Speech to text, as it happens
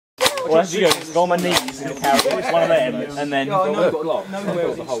Well, as you go on my knees and carry one of them, and then. Where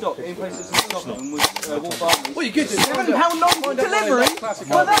was it stopped? In places in Scotland was Well, you could do £7 long delivery?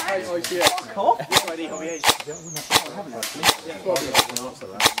 For that? Fuck off.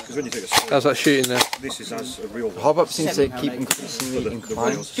 How's that shooting there? This is as a real one. Hop-up seems to keep increasingly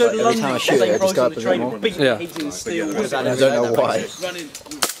inclined. Go to Every London, time I shoot it, it just goes up a bit more. Yeah. I don't know why.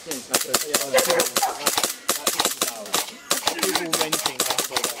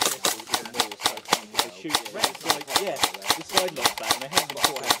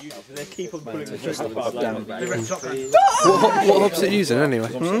 What hop is it using anyway?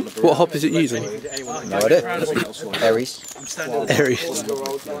 What hop is it using? No idea. Aries. Aries.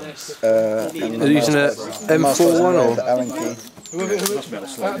 Are you using a M41 or? Whoever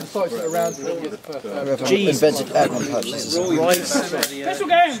invented airgun purchases. Special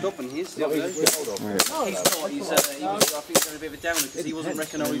game! Stopping his stuff, though. He's not. I think he's going a bit of a downer because he wasn't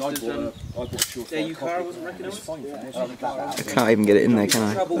recognised as their car wasn't recognised. Can't even get it in there, can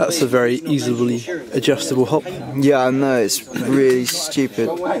I? That's a very easily adjustable hop. Yeah, I know, it's really stupid.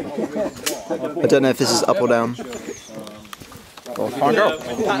 I don't know if this is up or down. Oh, find out.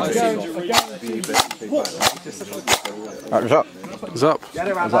 Right, it's up. It's up.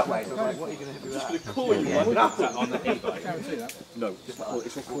 No, it's not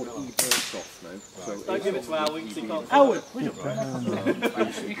called Airsoft now. Don't give it to Howard.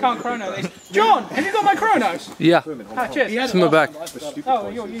 You can't chrono this. John, have you got my chronos? Yeah. Ah, cheers. It's in my bag. Oh,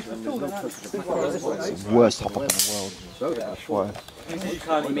 you're used to tool then. Worst hop up in the world. Why? You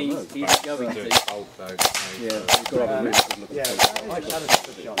can't mean he's going to.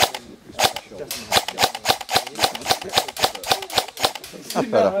 That's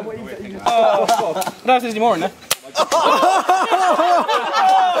better. That's easy more, isn't it?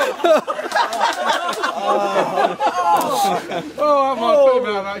 Oh, I might put him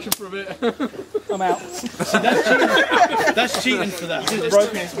out of action for a bit. I'm out. See, that's cheating for that. He's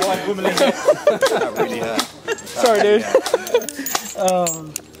broken his wife, womanly. That really hurt. Sorry, dude.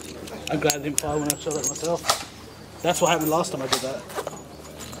 I'm glad I didn't fire when I shot it myself. That's what happened last time I did that.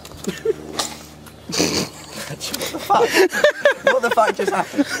 What the fuck just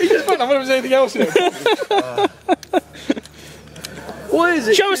happened? He just went, I wonder if there's anything else in it. Why is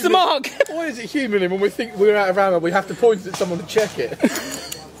it? Show us the mark! Why is it human when we think we're out of ammo, we have to point at someone to check it?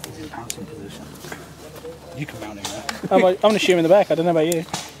 Mounting position. You can mount him there. I'm going to shoot him in the back, I don't know about you.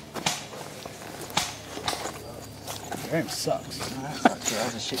 Your aim sucks. That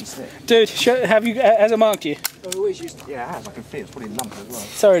was a shitty stick. Dude, has it marked you? Yeah, it has. I can feel it's probably lumped as well.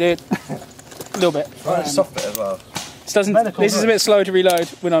 Sorry, dude. A little bit. Oh, it's soft bit as well. This is a bit slow to reload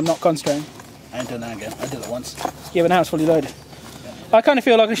when I'm not concentrating. I ain't done that again. I did it once. Yeah, but now it's fully loaded. I kind of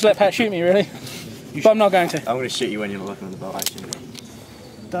feel like I should let Pat shoot me, really. But I'm not going to. I'm going to shoot you when you're not looking at the boat, actually.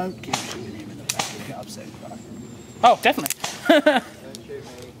 Don't keep shooting him in the back. He'll get upset. Oh, definitely.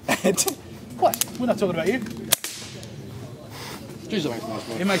 What? We're not talking about you.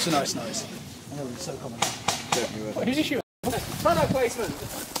 It makes a nice noise. I know, it's so common. What, who's he shooting? Product placement.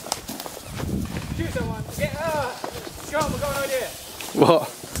 Shoot someone. John, we've got an idea. What?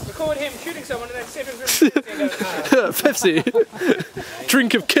 Record him shooting someone and then sip him Pepsi.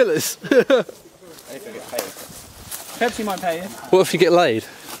 Drink of killers. Pepsi might pay you. What if you get laid?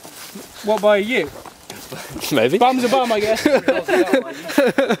 What, by you? Maybe. Bum's a bum, I guess.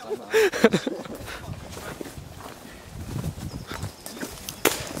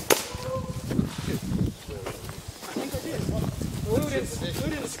 Who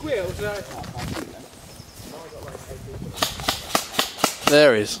didn't squeal, so...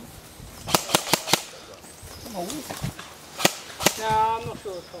 There he is. No, I'm not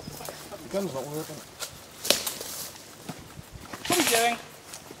sure. The gun's not working. What are you doing?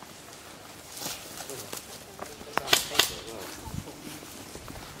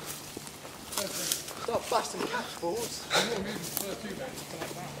 Stop blasting catch balls.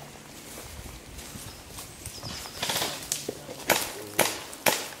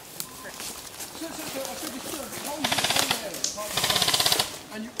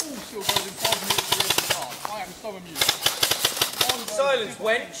 And you all still goes in 5 minutes to the start. I am so amused. Silence,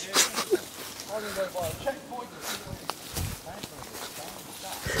 wench. I'm going to go by a checkpoint.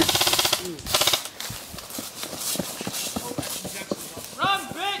 Run,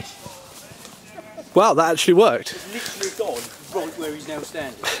 bitch! Wow, that actually worked. Literally gone right where he's now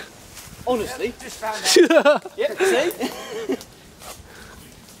standing. Honestly. Just found out. Yep, see?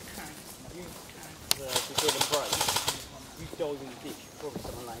 You dive in the ditch, probably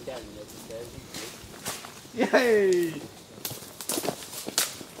someone laying down in there upstairs. Yay!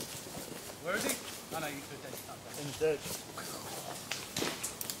 Where is he? I know you could take in the dirt.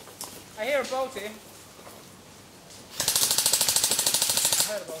 I hear a bolt here. I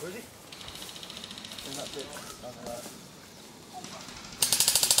heard a bolt. Really?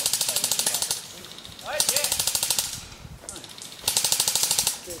 Right, yeah.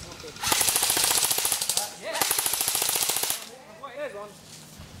 Yeah. Wait, there's one.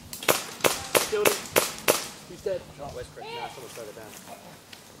 Killed him. He's dead. Where's Chris? Now someone's further down.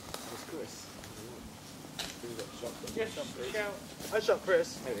 Where's Chris? Yes, I shot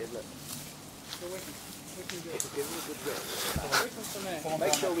Chris. Here he is, look.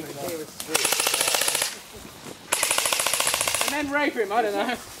 Make sure we can hear us through. And then rape him, I don't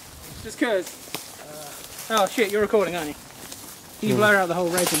know. Just cause. Oh shit, you're recording, aren't you? You blur out the whole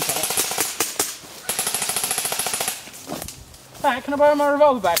raping part. Pat, can I borrow my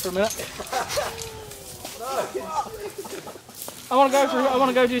revolver back for a minute? I want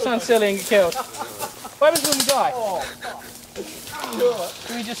to go do something silly and get killed. What happens when we die?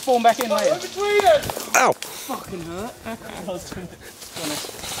 Do we just spawn back in later? Ow! Fucking hurt.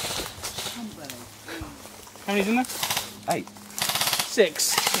 How many's in there? 8.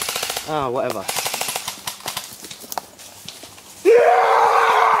 6. Ah, whatever.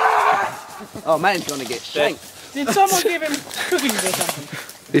 Oh, man's gonna get shanked. Did someone give him cookies or something?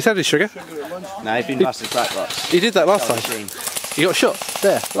 He's had his sugar. No, he's been busted black box. He did that last time. He got shot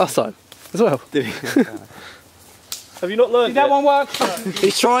there last time as well. Did he? Have you not learned Did that one work?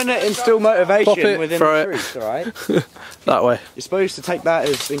 He's trying to instill motivation Pop it, within throw the it. troops, alright? That way. You're supposed to take that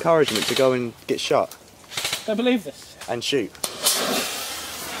as encouragement to go and get shot Don't believe this. and shoot.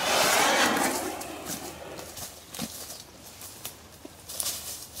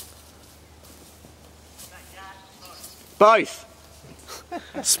 Both!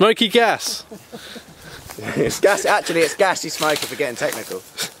 Smoky gas. It's gas. Actually, it's gassy smoke if we're getting technical.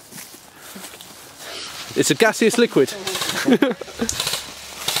 It's a gaseous liquid.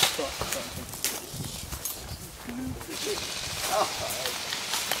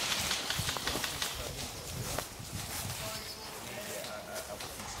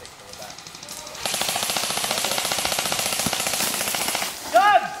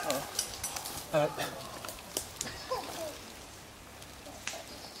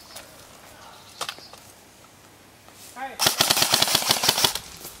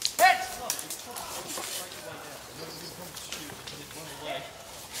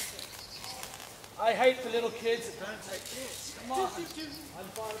 I hate the little kids that don't take kids. Come on. I'm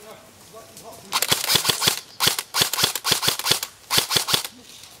firing up.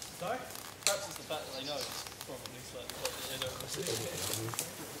 Sorry? Perhaps it's the fact that they know it's probably slightly hot.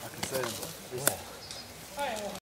 I can say them.